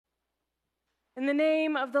In the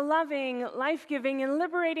name of the loving, life-giving, and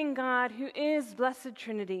liberating God who is Blessed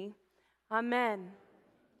Trinity. Amen.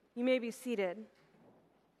 You may be seated.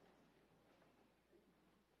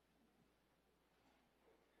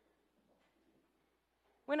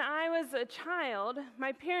 When I was a child,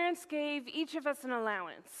 my parents gave each of us an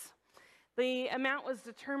allowance. The amount was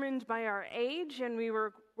determined by our age, and we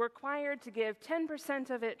were required to give 10%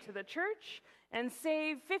 of it to the church and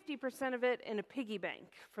save 50% of it in a piggy bank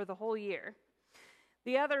for the whole year.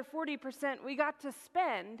 The other 40% we got to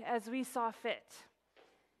spend as we saw fit.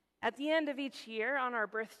 At the end of each year, on our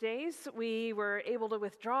birthdays, we were able to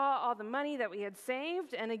withdraw all the money that we had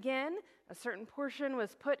saved, and again, a certain portion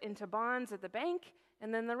was put into bonds at the bank,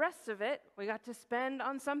 and then the rest of it we got to spend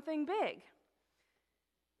on something big.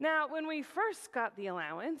 Now, when we first got the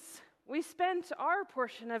allowance, we spent our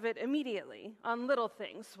portion of it immediately on little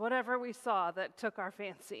things, whatever we saw that took our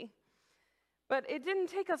fancy. But it didn't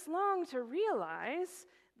take us long to realize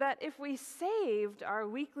that if we saved our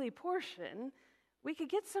weekly portion, we could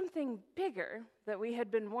get something bigger that we had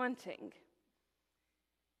been wanting.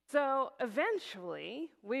 So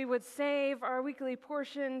eventually, we would save our weekly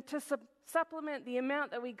portion to supplement the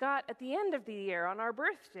amount that we got at the end of the year on our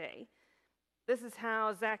birthday. This is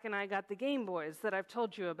how Zach and I got the Game Boys that I've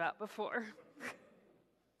told you about before.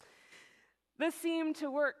 This seemed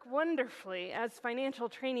to work wonderfully as financial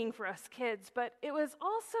training for us kids, but it was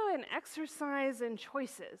also an exercise in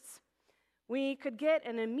choices. We could get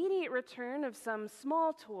an immediate return of some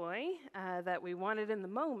small toy that we wanted in the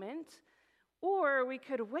moment, or we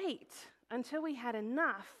could wait until we had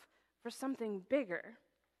enough for something bigger.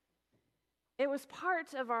 It was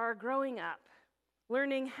part of our growing up,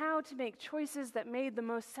 learning how to make choices that made the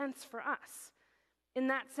most sense for us. In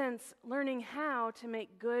that sense, learning how to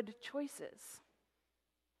make good choices.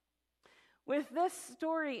 With this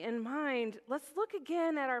story in mind, let's look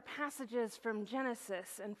again at our passages from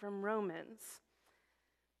Genesis and from Romans.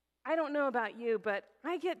 I don't know about you, but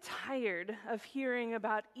I get tired of hearing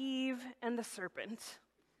about Eve and the serpent.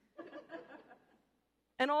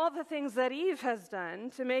 And all the things that Eve has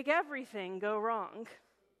done to make everything go wrong.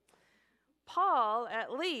 Paul,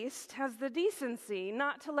 at least, has the decency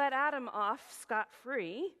not to let Adam off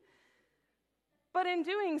scot-free, but in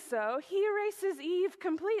doing so, he erases Eve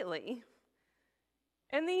completely.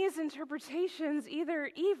 In these interpretations,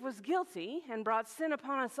 either Eve was guilty and brought sin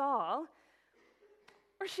upon us all,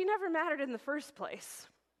 or she never mattered in the first place.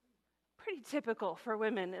 Pretty typical for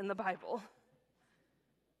women in the Bible.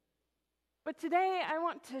 But today, I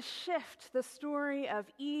want to shift the story of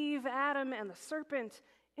Eve, Adam, and the serpent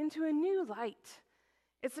into a new light.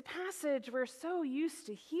 It's a passage we're so used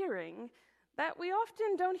to hearing that we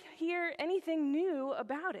often don't hear anything new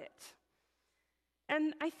about it.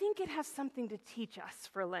 And I think it has something to teach us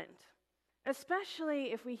for Lent,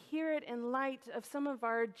 especially if we hear it in light of some of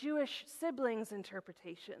our Jewish siblings'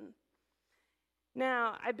 interpretation.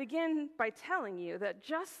 Now, I begin by telling you that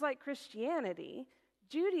just like Christianity,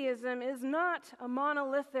 Judaism is not a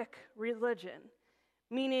monolithic religion,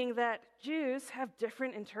 meaning that Jews have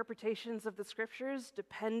different interpretations of the scriptures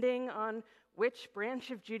depending on which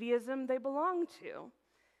branch of Judaism they belong to,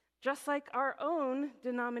 just like our own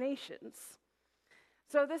denominations.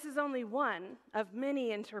 So this is only one of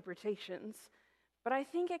many interpretations, but I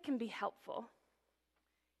think it can be helpful.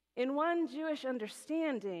 In one Jewish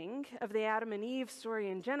understanding of the Adam and Eve story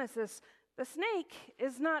in Genesis, the snake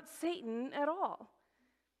is not Satan at all.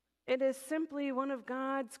 It is simply one of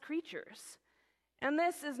God's creatures. And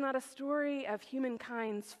this is not a story of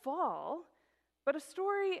humankind's fall, but a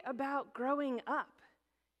story about growing up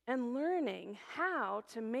and learning how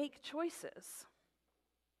to make choices.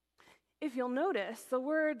 If you'll notice, the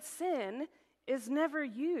word sin is never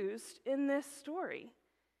used in this story.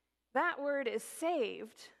 That word is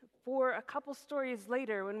saved for a couple stories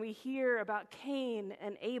later when we hear about Cain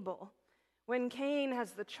and Abel, when Cain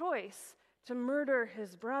has the choice to murder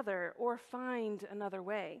his brother or find another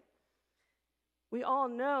way. We all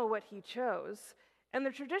know what he chose, and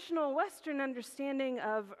the traditional Western understanding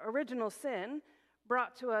of original sin,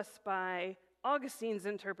 brought to us by Augustine's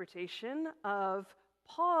interpretation of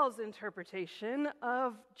Paul's interpretation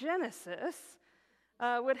of Genesis,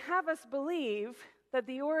 would have us believe that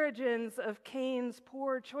the origins of Cain's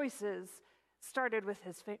poor choices started with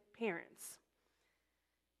his parents.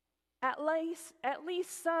 At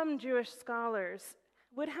least some Jewish scholars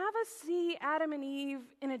would have us see Adam and Eve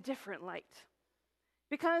in a different light.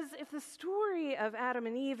 Because if the story of Adam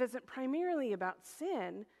and Eve isn't primarily about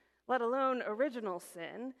sin, let alone original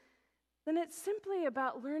sin, then it's simply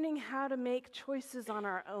about learning how to make choices on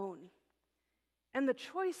our own. And the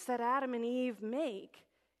choice that Adam and Eve make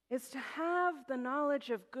is to have the knowledge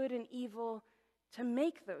of good and evil to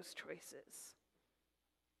make those choices.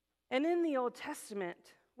 And in the Old Testament,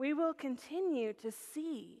 we will continue to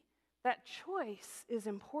see that choice is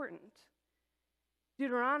important.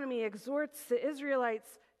 Deuteronomy exhorts the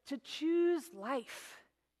Israelites to choose life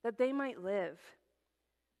that they might live.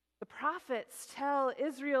 The prophets tell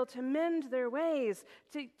Israel to mend their ways,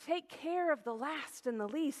 to take care of the last and the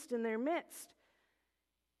least in their midst.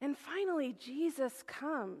 And finally, Jesus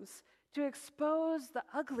comes to expose the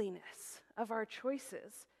ugliness of our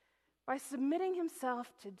choices by submitting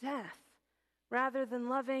himself to death rather than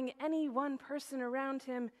loving any one person around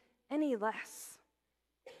him any less.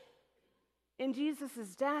 In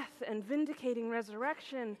Jesus' death and vindicating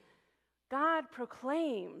resurrection, God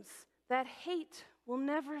proclaims that hate will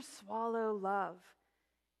never swallow love,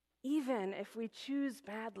 even if we choose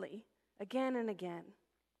badly again and again.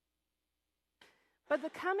 But the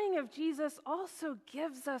coming of Jesus also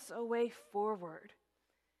gives us a way forward.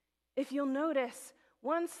 If you'll notice,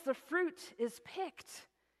 once the fruit is picked,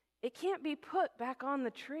 it can't be put back on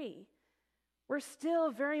the tree. We're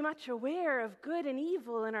still very much aware of good and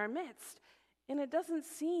evil in our midst, and it doesn't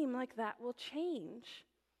seem like that will change.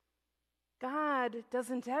 God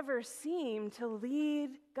doesn't ever seem to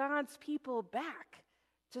lead God's people back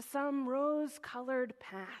to some rose-colored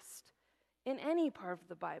past in any part of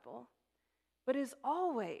the Bible, but is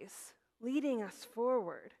always leading us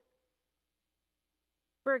forward.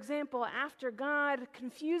 For example, after God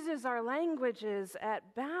confuses our languages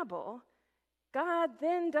at Babel, God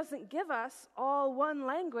then doesn't give us all one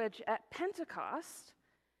language at Pentecost,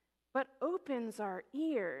 but opens our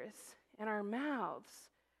ears and our mouths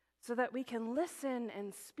so that we can listen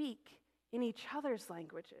and speak in each other's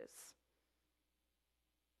languages.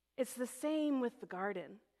 It's the same with the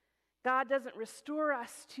garden. God doesn't restore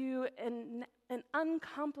us to an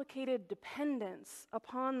uncomplicated dependence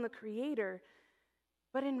upon the Creator,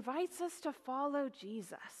 but invites us to follow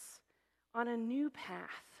Jesus on a new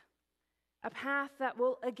path, a path that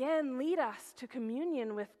will again lead us to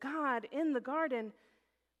communion with God in the garden,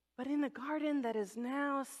 but in a garden that is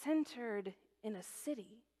now centered in a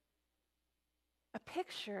city. A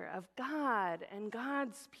picture of God and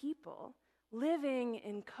God's people living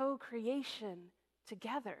in co-creation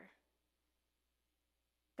together.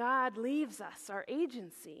 God leaves us our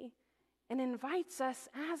agency and invites us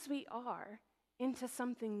as we are into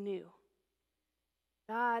something new.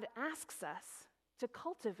 God asks us to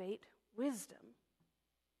cultivate wisdom.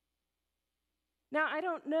 Now, I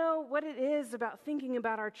don't know what it is about thinking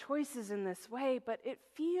about our choices in this way, but it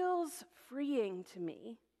feels freeing to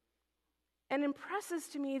me and impresses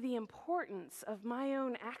to me the importance of my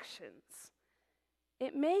own actions.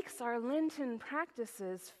 It makes our Lenten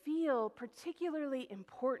practices feel particularly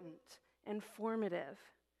important and formative.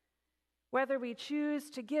 Whether we choose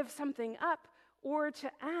to give something up or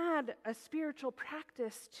to add a spiritual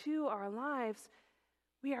practice to our lives,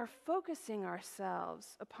 we are focusing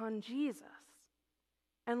ourselves upon Jesus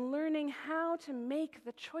and learning how to make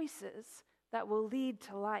the choices that will lead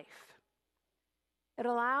to life. It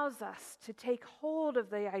allows us to take hold of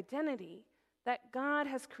the identity that God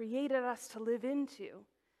has created us to live into,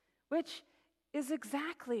 which is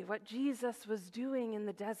exactly what Jesus was doing in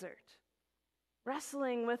the desert,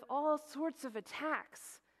 wrestling with all sorts of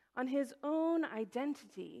attacks on his own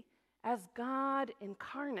identity as God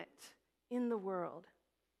incarnate in the world.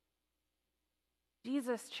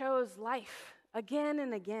 Jesus chose life again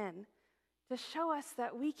and again to show us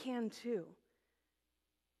that we can too.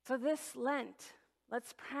 So this Lent,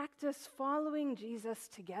 let's practice following Jesus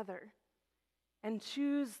together and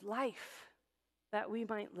choose life that we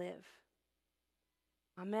might live.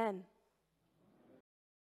 Amen.